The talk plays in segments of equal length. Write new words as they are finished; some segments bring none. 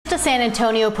San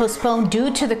Antonio postponed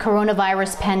due to the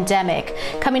coronavirus pandemic.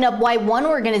 Coming up, why one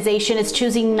organization is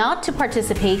choosing not to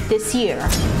participate this year.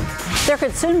 There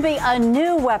could soon be a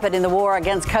new weapon in the war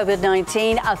against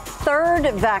COVID-19. A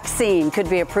third vaccine could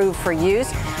be approved for use.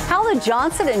 How the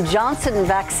Johnson & Johnson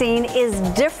vaccine is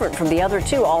different from the other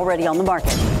two already on the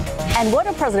market. And one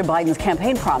of President Biden's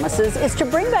campaign promises is to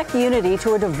bring back unity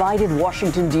to a divided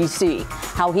Washington, D.C.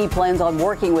 How he plans on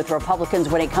working with Republicans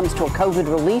when it comes to a COVID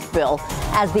relief bill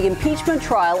as the impeachment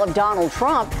trial of Donald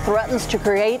Trump threatens to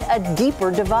create a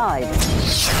deeper divide.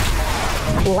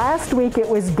 Last week it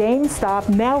was GameStop.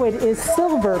 Now it is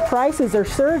silver. Prices are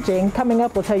surging. Coming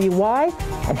up, we'll tell you why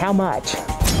and how much.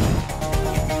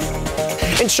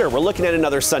 And sure, we're looking at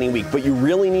another sunny week, but you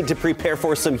really need to prepare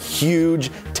for some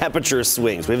huge temperature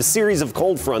swings. We have a series of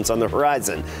cold fronts on the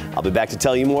horizon. I'll be back to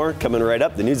tell you more coming right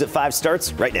up. The News at 5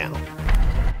 starts right now.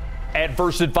 At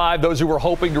first at 5, those who were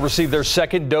hoping to receive their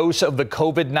second dose of the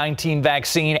COVID-19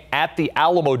 vaccine at the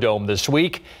Alamo Dome this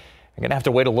week are going to have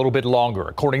to wait a little bit longer.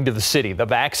 According to the city, the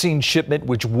vaccine shipment,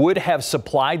 which would have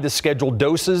supplied the scheduled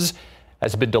doses,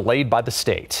 has been delayed by the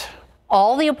state.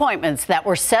 All the appointments that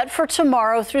were set for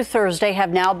tomorrow through Thursday have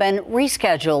now been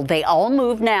rescheduled. They all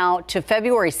move now to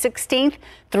February 16th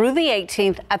through the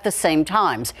 18th at the same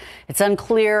times. It's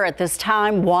unclear at this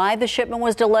time why the shipment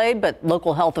was delayed, but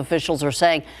local health officials are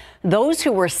saying those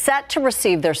who were set to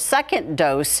receive their second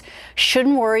dose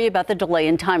shouldn't worry about the delay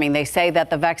in timing. They say that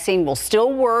the vaccine will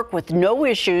still work with no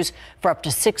issues for up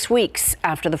to 6 weeks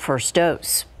after the first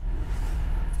dose.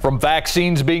 From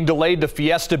vaccines being delayed to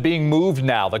Fiesta being moved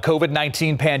now, the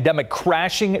COVID-19 pandemic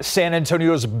crashing San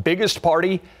Antonio's biggest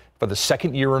party for the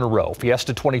second year in a row.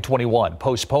 Fiesta 2021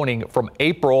 postponing from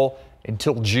April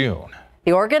until June.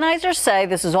 The organizers say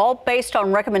this is all based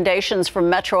on recommendations from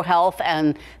Metro Health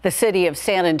and the city of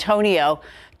San Antonio.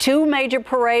 2 major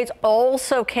parades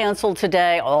also canceled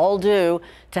today, all due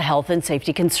to health and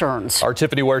safety concerns. Our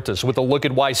Tiffany Huertas with a look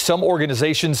at why some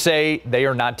organizations say they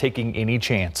are not taking any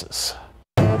chances.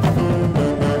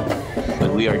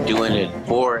 We are doing it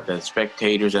for the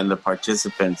spectators and the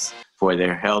participants for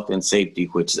their health and safety,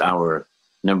 which is our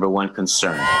 #1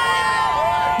 concern.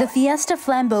 The Fiesta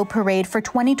Flambeau Parade for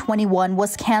 2021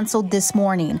 was canceled this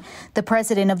morning. The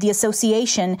president of the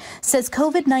association says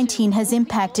COVID-19 has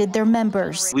impacted their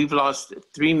members. We've lost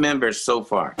 3 members so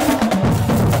far.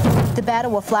 The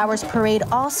Battle of Flowers Parade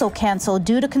also canceled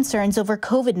due to concerns over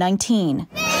COVID-19.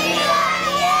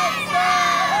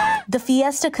 The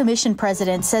Fiesta Commission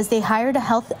president says they hired a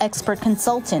health expert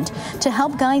consultant to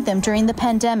help guide them during the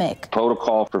pandemic.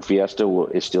 Protocol for Fiesta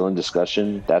is still in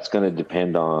discussion. That's going to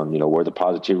depend on, where the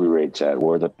positivity rate's at,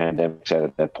 where the pandemic's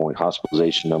at that point,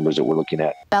 hospitalization numbers that we're looking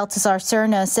at. Baltasar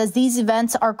Cerna says these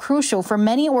events are crucial for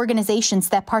many organizations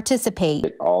that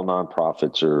participate. All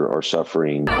nonprofits are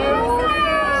suffering.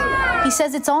 He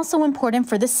says it's also important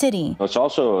for the city. It's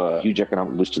also a huge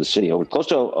economic boost to the city, over close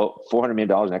to $400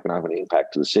 million in economic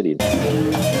impact to the city.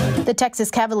 The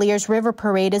Texas Cavaliers River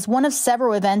Parade is one of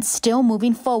several events still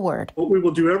moving forward. We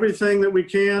will do everything that we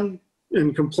can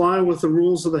and comply with the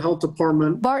rules of the health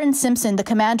department. Barton Simpson, the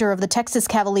commander of the Texas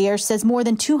Cavaliers, says more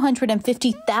than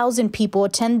 250,000 people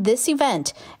attend this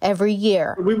event every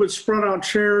year. We would spread out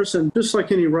chairs, and just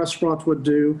like any restaurant would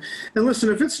do. And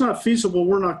listen, if it's not feasible,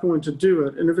 we're not going to do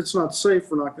it. And if it's not safe,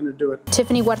 we're not going to do it.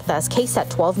 Tiffany Huertas, KSAT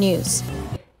 12 News.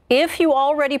 If you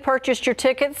already purchased your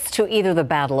tickets to either the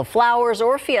Battle of Flowers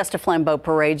or Fiesta Flambeau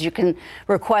parades, you can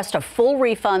request a full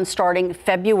refund starting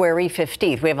February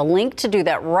 15th. We have a link to do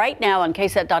that right now on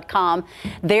KSAT.com.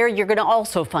 There you're going to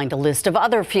also find a list of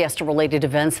other Fiesta-related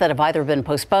events that have either been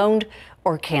postponed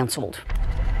or canceled.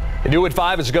 New at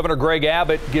 5 as Governor Greg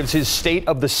Abbott gives his State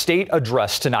of the State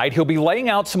address tonight. He'll be laying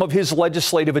out some of his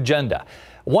legislative agenda.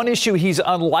 One issue he's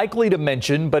unlikely to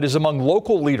mention, but is among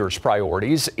local leaders'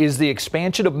 priorities, is the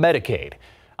expansion of Medicaid.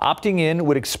 Opting in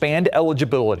would expand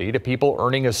eligibility to people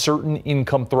earning a certain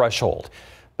income threshold.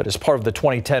 But as part of the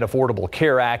 2010 Affordable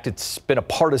Care Act, it's been a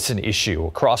partisan issue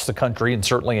across the country and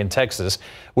certainly in Texas,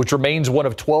 which remains one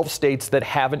of 12 states that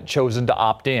haven't chosen to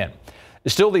opt in.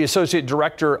 Still, the associate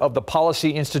director of the Policy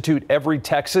Institute, Every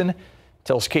Texan,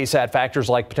 tells KSAT factors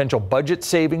like potential budget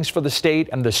savings for the state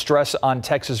and the stress on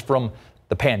Texas from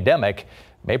the pandemic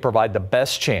may provide the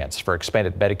best chance for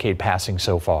expanded Medicaid passing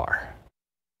so far.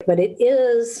 But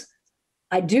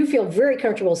I do feel very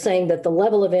comfortable saying that the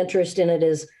level of interest in it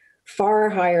is far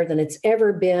higher than it's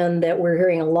ever been, that we're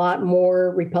hearing a lot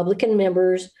more Republican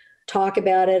members talk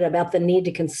about it, about the need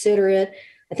to consider it.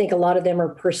 I think a lot of them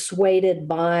are persuaded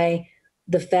by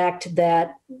the fact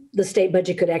that the state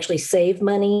budget could actually save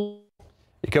money.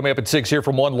 Coming up at 6, hear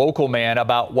from one local man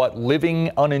about what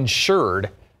living uninsured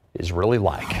is really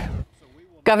like.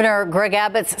 Governor Greg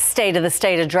Abbott's State of the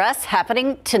State address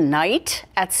happening tonight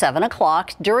at 7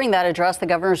 o'clock. During that address, the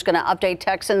governor is going to update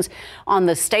Texans on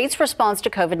the state's response to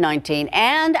COVID-19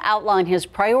 and outline his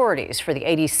priorities for the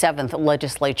 87th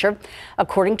legislature.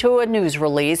 According to a news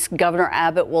release, Governor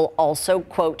Abbott will also,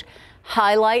 quote,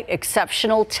 highlight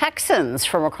exceptional Texans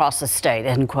from across the state,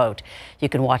 end quote. You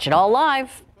can watch it all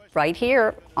live right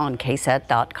here on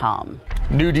KSAT.com.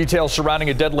 New details surrounding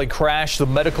a deadly crash. The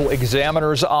medical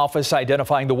examiner's office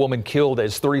identifying the woman killed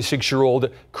as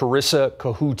 36-year-old Carissa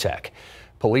Kahutek.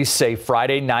 Police say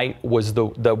Friday night was the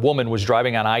woman was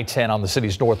driving on I-10 on the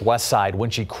city's northwest side when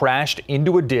she crashed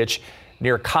into a ditch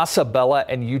near Casa Bella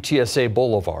and UTSA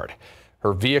Boulevard.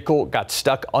 Her vehicle got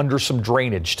stuck under some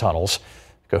drainage tunnels.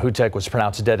 Kahutek was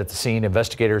pronounced dead at the scene.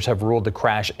 Investigators have ruled the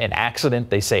crash an accident.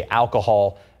 They say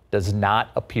alcohol does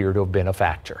not appear to have been a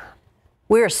factor.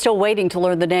 We are still waiting to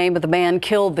learn the name of the man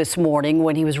killed this morning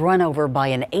when he was run over by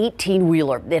an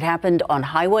 18-wheeler. It happened on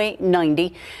Highway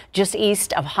 90, just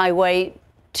east of Highway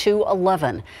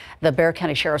 211. The Bexar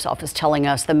County Sheriff's Office telling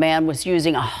us the man was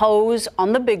using a hose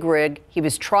on the big rig. He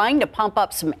was trying to pump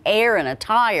up some air in a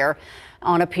tire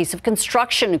on a piece of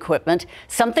construction equipment.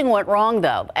 Something went wrong,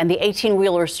 though, and the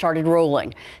 18-wheeler started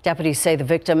rolling. Deputies say the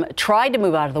victim tried to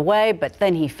move out of the way, but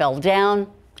then he fell down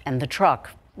and the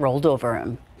truck rolled over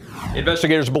him.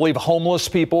 Investigators believe homeless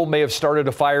people may have started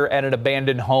a fire at an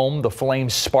abandoned home. The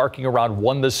flames sparking around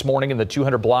 1 this morning in the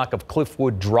 200 block of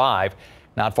Cliffwood Drive,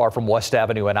 not far from West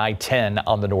Avenue and I-10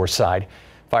 on the north side.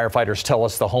 Firefighters tell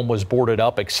us the home was boarded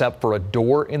up except for a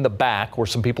door in the back where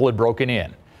some people had broken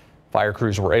in. Fire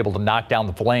crews were able to knock down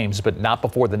the flames, but not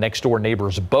before the next door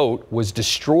neighbor's boat was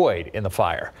destroyed in the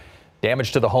fire.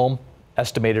 Damage to the home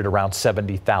estimated around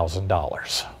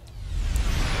 $70,000.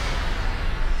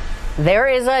 There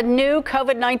is a new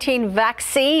COVID-19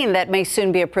 vaccine that may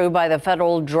soon be approved by the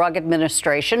Federal Drug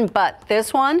Administration, but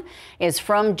this one is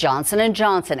from Johnson &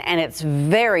 Johnson, and it's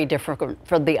very different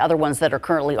from the other ones that are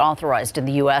currently authorized in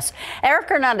the U.S. Eric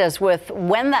Hernandez with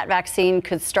when that vaccine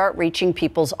could start reaching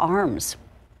people's arms.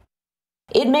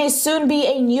 It may soon be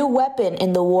a new weapon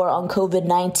in the war on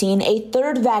COVID-19. A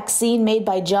third vaccine made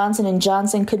by Johnson &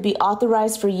 Johnson could be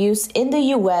authorized for use in the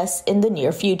U.S. in the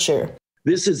near future.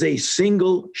 This is a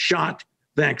single shot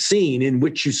vaccine in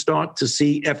which you start to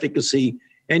see efficacy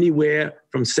anywhere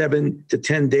from 7 to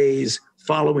 10 days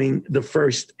following the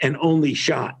first and only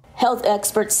shot. Health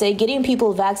experts say getting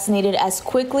people vaccinated as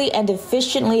quickly and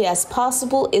efficiently as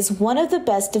possible is one of the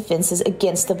best defenses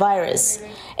against the virus.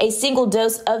 A single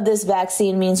dose of this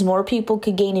vaccine means more people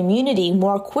could gain immunity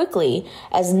more quickly,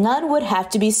 as none would have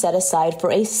to be set aside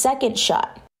for a second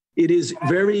shot. It is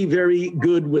very, very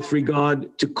good with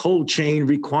regard to cold chain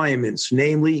requirements,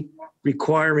 namely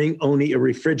requiring only a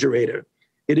refrigerator.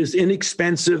 It is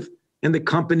inexpensive, and the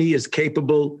company is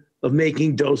capable of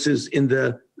making doses in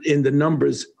the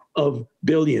numbers of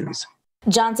billions.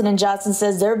 Johnson & Johnson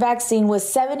says their vaccine was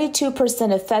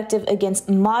 72% effective against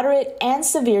moderate and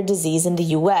severe disease in the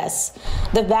U.S.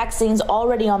 The vaccines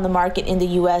already on the market in the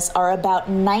U.S. are about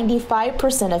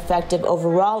 95% effective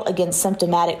overall against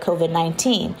symptomatic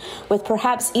COVID-19, with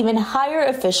perhaps even higher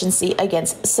efficiency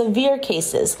against severe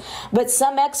cases. But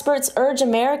some experts urge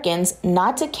Americans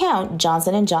not to count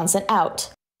Johnson & Johnson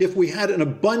out. If we had an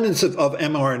abundance of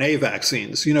mRNA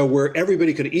vaccines, where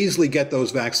everybody could easily get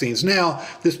those vaccines now,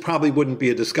 this probably wouldn't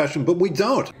be a discussion, but we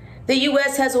don't. The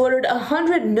U.S. has ordered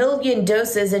 100 million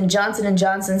doses, and Johnson &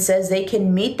 Johnson says they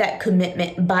can meet that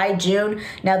commitment by June.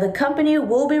 Now, the company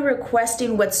will be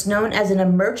requesting what's known as an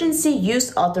emergency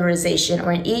use authorization, or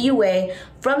an EUA,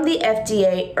 from the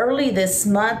FDA early this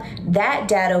month. That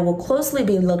data will closely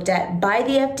be looked at by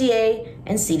the FDA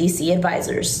and CDC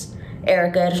advisors.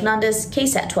 Erica Hernandez,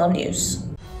 KSAT 12 News.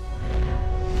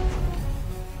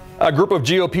 A group of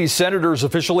GOP senators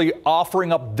officially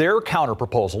offering up their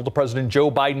counterproposal to President Joe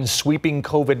Biden's sweeping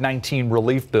COVID-19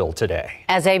 relief bill today.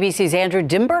 As ABC's Andrew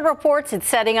Dimberg reports, it's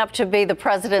setting up to be the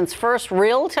president's first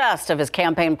real test of his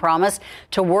campaign promise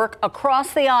to work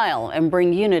across the aisle and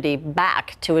bring unity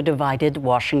back to a divided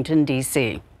Washington,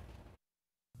 D.C.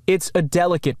 It's a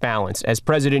delicate balance as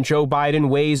President Joe Biden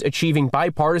weighs achieving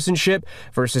bipartisanship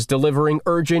versus delivering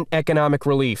urgent economic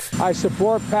relief. I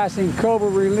support passing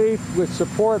COVID relief with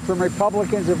support from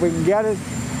Republicans if we can get it,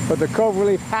 but the COVID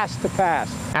relief has to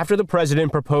pass. After the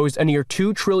president proposed a near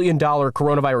 $2 trillion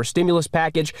coronavirus stimulus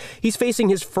package, he's facing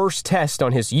his first test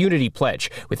on his unity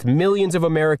pledge, with millions of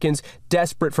Americans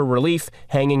desperate for relief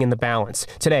hanging in the balance.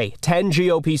 Today, 10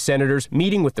 GOP senators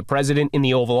meeting with the president in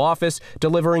the Oval Office,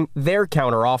 delivering their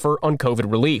counteroffer on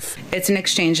COVID relief. It's an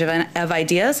exchange of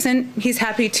ideas, and he's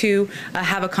happy to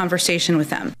have a conversation with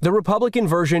them. The Republican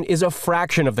version is a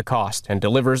fraction of the cost and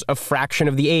delivers a fraction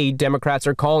of the aid Democrats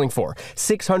are calling for,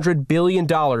 $600 billion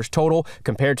total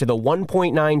compared to the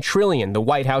 $1.9 trillion the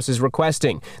White House is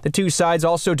requesting. The two sides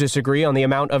also disagree on the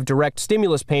amount of direct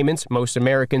stimulus payments most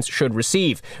Americans should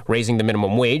receive, raising the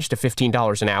minimum wage to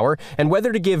 $15 an hour, and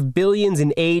whether to give billions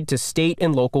in aid to state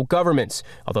and local governments.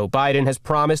 Although Biden has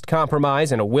promised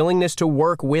compromise and a willingness to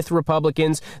work with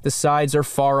Republicans, the sides are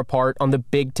far apart on the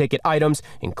big-ticket items,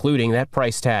 including that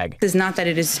price tag. It's not that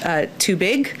it is too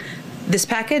big, this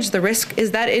package. The risk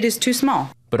is that it is too small.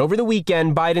 But over the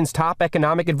weekend, Biden's top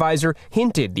economic advisor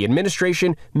hinted the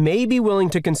administration may be willing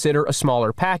to consider a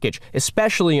smaller package,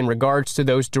 especially in regards to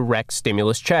those direct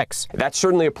stimulus checks. That's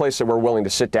certainly a place that we're willing to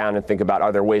sit down and think about,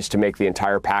 are there ways to make the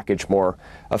entire package more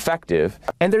effective?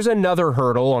 And there's another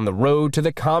hurdle on the road to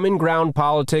the common ground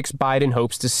politics Biden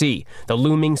hopes to see, the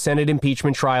looming Senate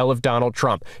impeachment trial of Donald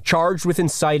Trump, charged with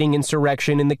inciting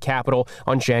insurrection in the Capitol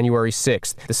on January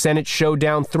 6th. The Senate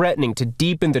showdown threatening to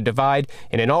deepen the divide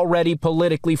in an already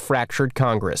politically fractured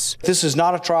Congress. This is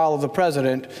not a trial of the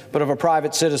president, but of a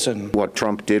private citizen. What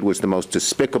Trump did was the most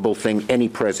despicable thing any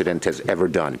president has ever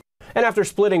done. And after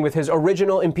splitting with his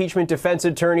original impeachment defense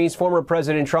attorneys, former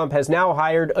President Trump has now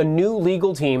hired a new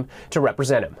legal team to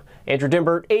represent him. Andrew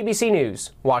Dimbert, ABC News,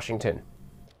 Washington.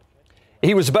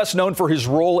 He was best known for his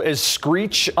role as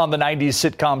Screech on the 90s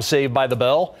sitcom Saved by the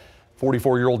Bell.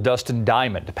 44-year-old Dustin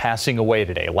Diamond passing away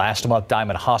today. Last month,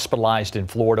 Diamond hospitalized in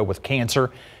Florida with cancer.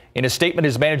 In a statement,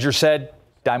 his manager said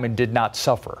Diamond did not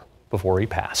suffer before he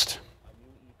passed.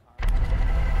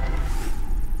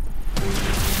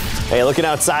 Hey, looking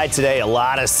outside today, a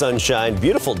lot of sunshine.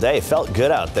 Beautiful day. Felt good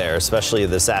out there, especially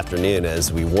this afternoon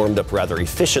as we warmed up rather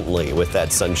efficiently with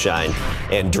that sunshine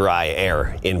and dry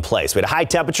air in place. We had a high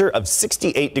temperature of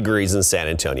 68 degrees in San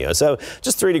Antonio, so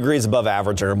just 3 degrees above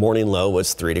average. Our morning low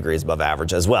was 3 degrees above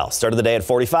average as well. Started the day at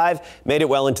 45, made it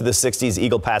well into the 60s.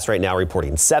 Eagle Pass right now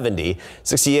reporting 70,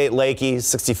 68 Lakey,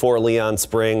 64 Leon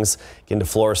Springs, into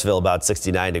Floresville about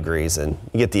 69 degrees, and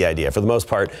you get the idea. For the most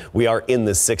part, we are in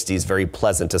the 60s, very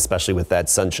pleasant, especially with that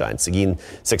sunshine. Seguin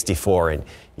 64, and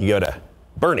you go to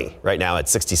Bernie right now at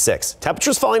 66.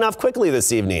 Temperatures falling off quickly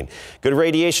this evening. Good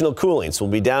radiational cooling, so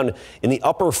we'll be down in the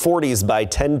upper 40s by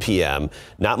 10 p.m.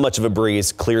 Not much of a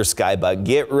breeze, clear sky, but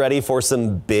get ready for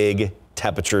some big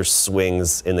temperature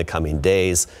swings in the coming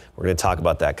days. We're going to talk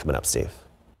about that coming up, Steve.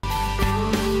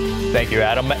 Thank you,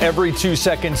 Adam. Every 2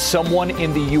 seconds, someone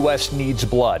in the U.S. needs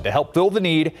blood. To help fill the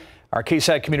need, our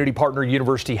KSAT community partner,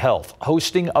 University Health,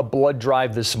 hosting a blood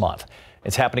drive this month.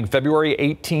 It's happening February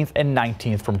 18th and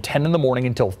 19th from 10 in the morning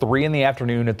until 3 in the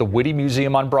afternoon at the Whitty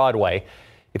Museum on Broadway.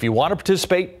 If you want to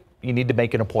participate, you need to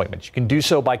make an appointment. You can do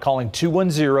so by calling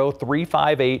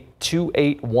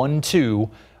 210-358-2812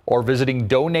 or visiting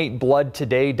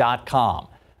donatebloodtoday.com.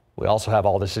 We also have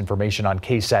all this information on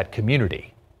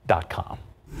ksatcommunity.com.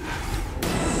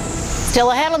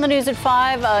 Still ahead on the news at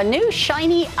 5, a new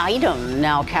shiny item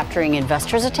now capturing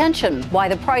investors' attention. Why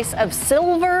the price of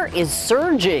silver is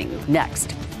surging.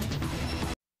 Next.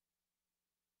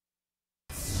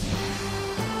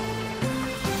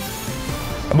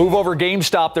 A move over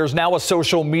GameStop. There's now a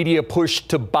social media push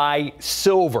to buy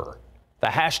silver. The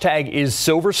hashtag is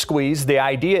Silver Squeeze. The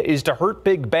idea is to hurt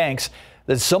big banks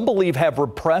that some believe have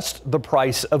repressed the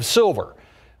price of silver.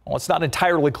 Well, it's not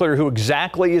entirely clear who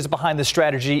exactly is behind the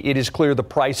strategy. It is clear the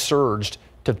price surged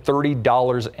to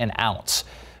 $30 an ounce.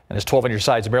 And as 12 on your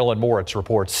side's Marilyn Moritz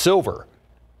reports, silver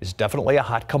is definitely a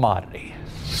hot commodity.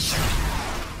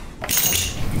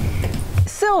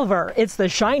 Silver, it's the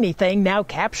shiny thing now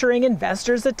capturing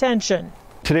investors' attention.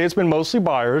 Today it's been mostly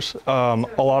buyers. A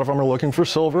lot of them are looking for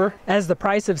silver. As the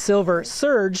price of silver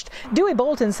surged, Dewey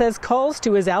Bolton says calls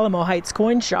to his Alamo Heights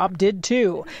coin shop did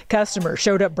too. Customers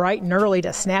showed up bright and early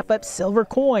to snap up silver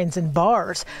coins and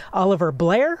bars. Oliver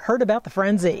Blair heard about the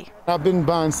frenzy. I've been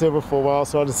buying silver for a while,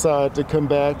 so I decided to come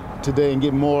back today and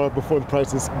get more before the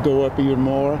prices go up even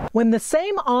more. When the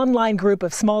same online group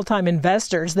of small-time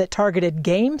investors that targeted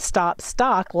GameStop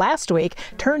stock last week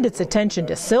turned its attention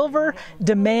to silver,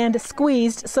 demand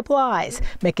squeezed supplies,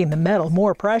 making the metal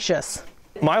more precious.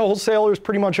 My wholesalers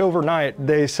pretty much overnight,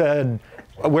 they said,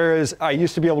 whereas I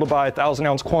used to be able to buy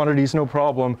 1,000-ounce quantities, no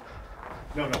problem.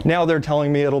 Now they're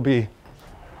telling me it'll be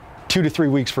 2 to 3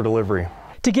 weeks for delivery.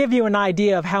 To give you an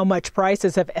idea of how much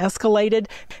prices have escalated,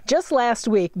 just last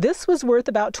week, this was worth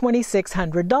about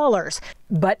 $2,600.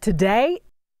 But today,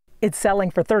 it's selling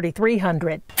for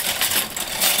 $3,300.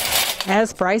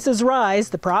 As prices rise,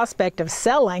 the prospect of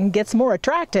selling gets more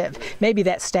attractive. Maybe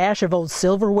that stash of old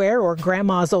silverware or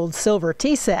grandma's old silver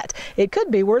tea set. It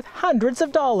could be worth hundreds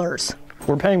of dollars.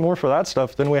 We're paying more for that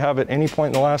stuff than we have at any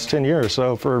point in the last 10 years.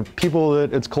 So for people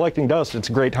that it's collecting dust, it's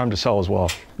a great time to sell as well.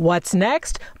 What's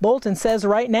next? Bolton says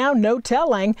right now, no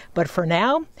telling. But for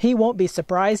now, he won't be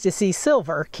surprised to see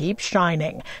silver keep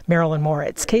shining. Marilyn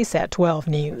Moritz, KSAT 12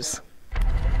 News.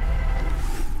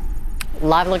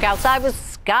 Live look outside with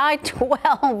Sky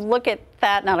 12. Look at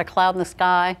that, not a cloud in the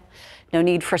sky. No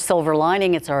need for silver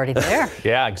lining, it's already there.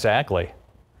 Yeah, exactly.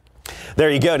 There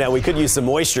you go. Now, we could use some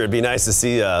moisture. It'd be nice to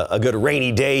see a good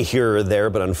rainy day here or there,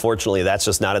 but unfortunately, that's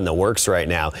just not in the works right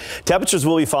now. Temperatures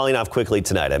will be falling off quickly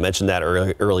tonight. I mentioned that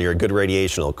earlier. Good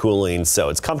radiational cooling, so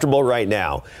it's comfortable right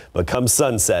now. But come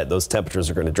sunset, those temperatures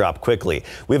are going to drop quickly.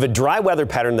 We have a dry weather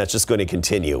pattern that's just going to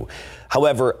continue.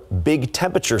 However, big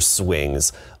temperature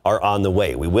swings are on the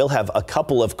way. We will have a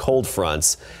couple of cold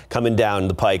fronts coming down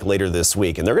the pike later this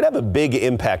week, and they're going to have a big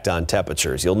impact on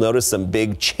temperatures. You'll notice some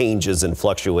big changes and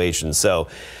fluctuations. So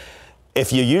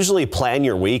if you usually plan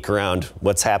your week around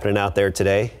what's happening out there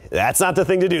today, that's not the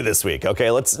thing to do this week. Okay,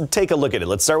 let's take a look at it.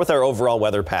 Let's start with our overall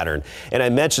weather pattern. And I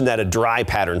mentioned that a dry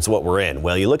pattern is what we're in.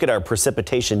 Well, you look at our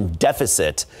precipitation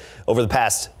deficit over the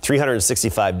past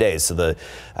 365 days. So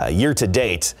the year to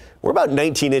date, we're about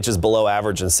 19 inches below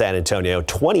average in San Antonio,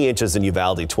 20 inches in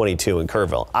Uvalde, 22 in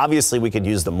Kerrville. Obviously, we could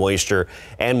use the moisture,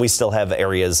 and we still have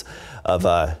areas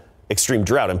of extreme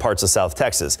drought in parts of South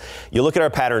Texas. You look at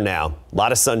our pattern now, a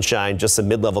lot of sunshine, just some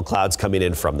mid-level clouds coming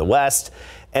in from the west,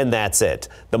 and that's it.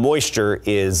 The moisture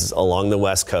is along the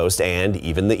west coast and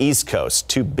even the east coast.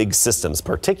 Two big systems,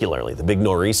 particularly the big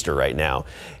nor'easter right now,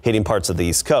 hitting parts of the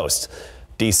east coast.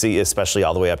 D.C., especially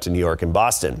all the way up to New York and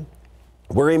Boston.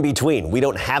 We're in between. We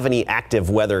don't have any active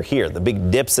weather here. The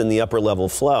big dips in the upper level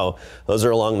flow, those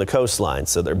are along the coastline,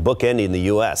 so they're bookending the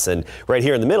U.S. And right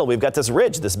here in the middle, we've got this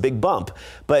ridge, this big bump.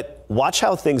 But watch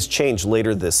how things change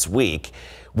later this week.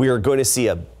 We are going to see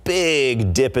a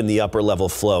big dip in the upper level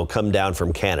flow come down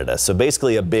from Canada. So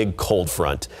basically a big cold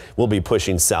front will be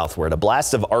pushing southward. A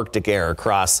blast of Arctic air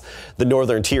across the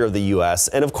northern tier of the U.S.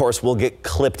 And of course, we'll get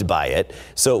clipped by it.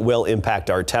 So it will impact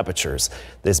our temperatures.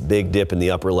 This big dip in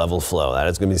the upper level flow. That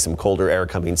is going to be some colder air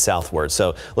coming southward.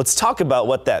 So let's talk about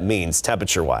what that means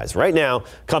temperature wise. Right now,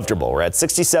 comfortable. We're at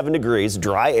 67 degrees,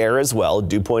 dry air as well,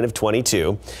 dew point of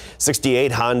 22,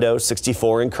 68 Hondo,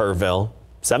 64 in Kerrville.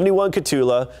 71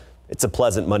 Cotulla. It's a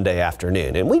pleasant Monday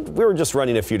afternoon, and we were just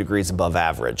running a few degrees above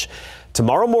average.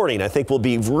 Tomorrow morning, I think we'll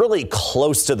be really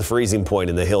close to the freezing point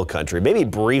in the hill country, maybe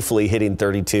briefly hitting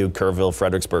 32 Kerrville,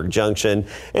 Fredericksburg Junction,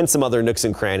 and some other nooks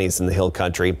and crannies in the hill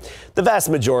country. The vast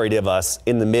majority of us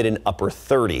in the mid and upper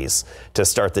 30s to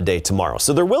start the day tomorrow.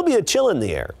 So there will be a chill in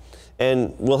the air,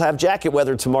 and we'll have jacket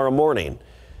weather tomorrow morning.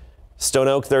 Stone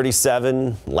Oak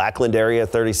 37, Lackland area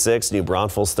 36, New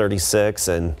Braunfels 36,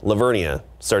 and Lavernia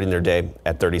starting their day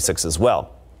at 36 as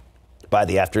well. By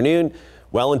the afternoon,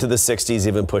 well into the 60s,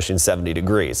 even pushing 70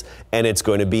 degrees. And it's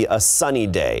going to be a sunny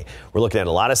day. We're looking at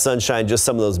a lot of sunshine, just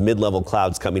some of those mid-level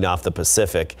clouds coming off the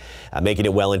Pacific, making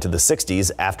it well into the 60s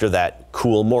after that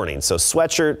cool morning. So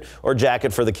sweatshirt or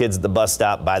jacket for the kids at the bus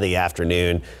stop by the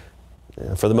afternoon.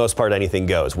 For the most part, anything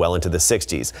goes well into the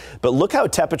 60s. But look how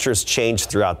temperatures change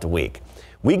throughout the week.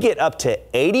 We get up to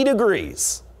 80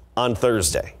 degrees on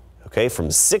Thursday, okay, from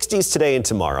 60s today and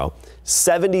tomorrow,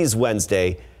 70s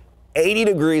Wednesday, 80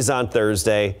 degrees on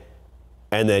Thursday,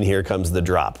 and then here comes the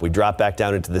drop. We drop back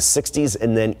down into the 60s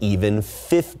and then even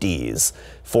 50s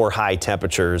for high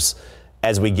temperatures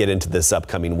as we get into this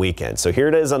upcoming weekend. So here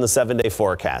it is on the 7-day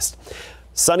forecast.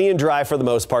 Sunny and dry for the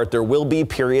most part. There will be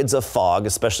periods of fog,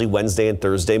 especially Wednesday and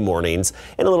Thursday mornings,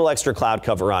 and a little extra cloud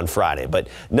cover on Friday, but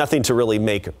nothing to really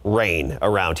make rain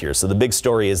around here. So the big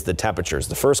story is the temperatures.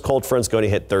 The first cold front's going to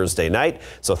hit Thursday night.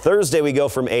 So Thursday we go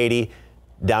from 80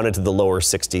 down into the lower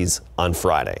 60s on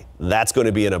Friday. That's going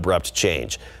to be an abrupt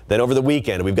change. Then over the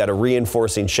weekend, we've got a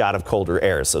reinforcing shot of colder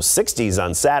air. So 60s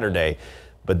on Saturday,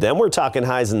 but then we're talking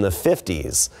highs in the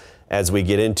 50s as we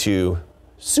get into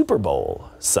Super Bowl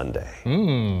Sunday.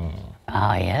 Oh,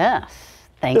 yes.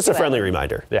 Thank you. Just a friendly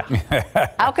reminder. Yeah.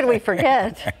 How could we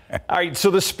forget? All right,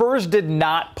 so the Spurs did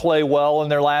not play well in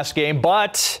their last game,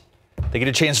 but they get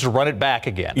a chance to run it back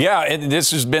again. Yeah, and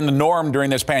this has been the norm during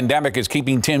this pandemic, is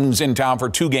keeping teams in town for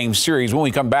two-game series. When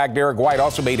we come back, Derek White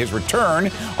also made his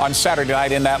return on Saturday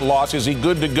night in that loss. Is he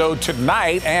good to go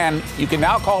tonight? And you can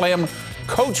now call him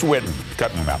Coach Witten.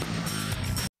 Cutting him out.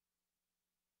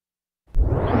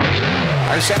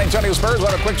 San Antonio Spurs will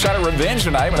have a quick shot at revenge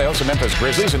tonight when they host the Memphis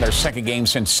Grizzlies in their second game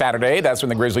since Saturday. That's when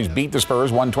the Grizzlies beat the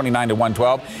Spurs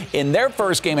 129-112 in their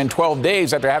first game in 12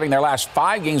 days after having their last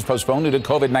 5 games postponed due to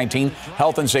COVID-19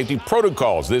 health and safety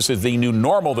protocols. This is the new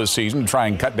normal this season to try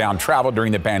and cut down travel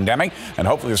during the pandemic, and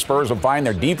hopefully the Spurs will find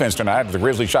their defense tonight after the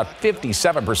Grizzlies shot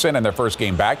 57% in their first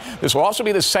game back. This will also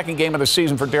be the second game of the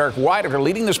season for Derek White after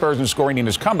leading the Spurs in scoring in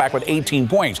his comeback with 18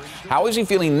 points. How is he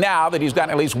feeling now that he's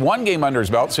gotten at least one game under his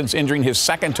belt since injuring his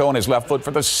second toe in his left foot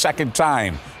for the second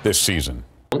time this season?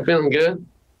 I'm feeling good.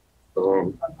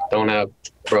 Don't have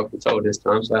broken toe this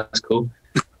time, so that's cool.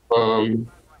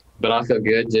 But I feel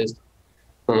good. Just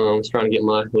trying to get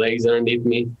my legs underneath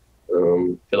me.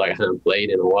 Feel like I haven't played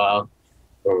in a while.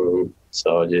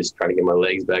 So just trying to get my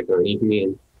legs back underneath me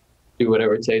and do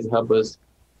whatever it takes to help us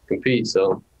compete.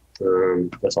 So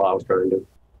that's all I was trying to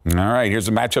do. All right, here's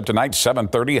the matchup tonight,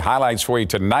 7:30. Highlights for you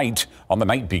tonight on the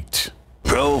Night Beat.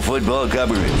 Pro football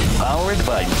coverage, powered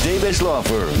by Davis Law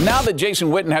Firm. Now that Jason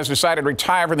Witten has decided to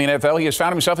retire from the NFL, he has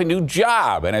found himself a new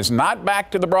job and is not back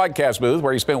to the broadcast booth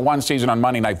where he spent one season on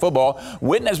Monday Night Football.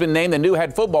 Witten has been named the new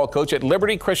head football coach at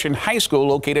Liberty Christian High School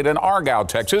located in Argyle,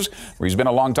 Texas, where he's been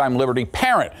a longtime Liberty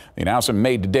parent. The announcement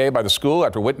made today by the school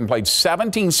after Witten played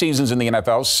 17 seasons in the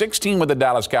NFL, 16 with the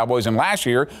Dallas Cowboys, and last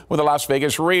year with the Las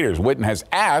Vegas Raiders. Witten has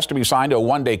asked to be signed to a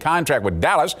one-day contract with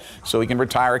Dallas so he can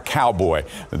retire a Cowboy.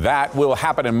 That will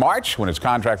happen in March when his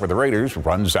contract with the Raiders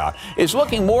runs out. It's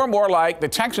looking more and more like the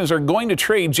Texans are going to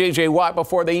trade J.J. Watt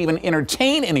before they even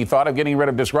entertain any thought of getting rid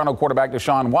of disgruntled quarterback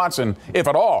Deshaun Watson, if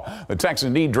at all. The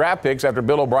Texans need draft picks after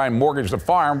Bill O'Brien mortgaged the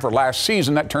farm for last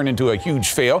season. That turned into a huge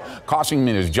fail, costing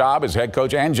him his job as head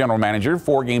coach and general manager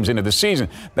 4 games into the season.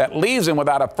 That leaves him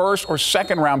without a first or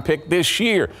second round pick this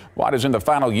year. Watt is in the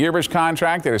final year of his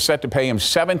contract. That is set to pay him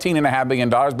 $17.5 million,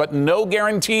 but no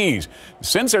guarantees.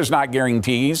 Since there's not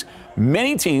guarantees,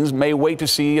 many teams may wait to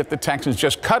see if the Texans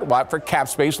just cut Watt for cap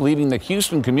space, leaving the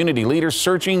Houston community leaders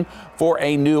searching for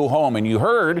a new home. And you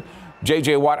heard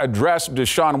J.J. Watt address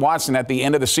Deshaun Watson at the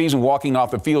end of the season, walking off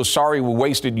the field. Sorry we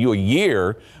wasted you a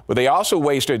year, but they also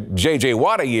wasted J.J.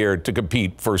 Watt a year to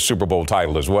compete for a Super Bowl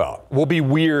title as well. Will be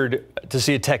weird to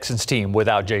see a Texans team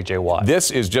without J.J. Watt. This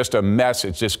is just a mess.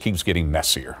 It just keeps getting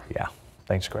messier. Yeah.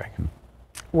 Thanks, Greg.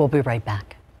 We'll be right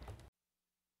back.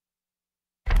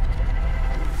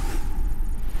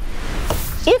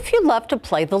 If you love to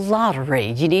play the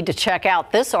lottery, you need to check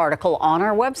out this article on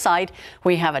our website.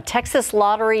 We have a Texas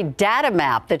Lottery data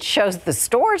map that shows the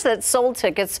stores that sold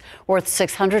tickets worth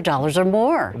 $600 or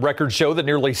more. Records show that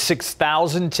nearly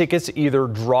 6,000 tickets either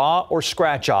draw or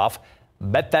scratch off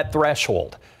met that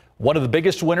threshold. One of the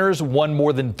biggest winners won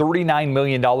more than $39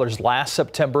 million last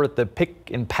September at the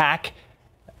Pick and Pack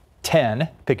 10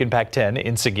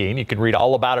 in Seguin. You can read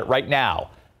all about it right now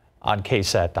on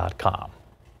KSAT.com.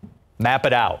 Map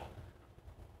it out.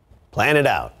 Plan it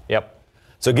out. Yep.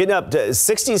 So getting up to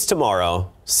 60s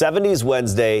tomorrow, 70s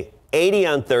Wednesday, 80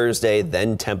 on Thursday,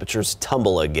 then temperatures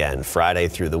tumble again Friday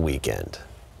through the weekend.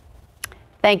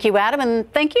 Thank you, Adam,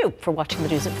 and thank you for watching the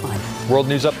news at 5. World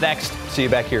News up next. See you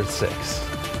back here at 6.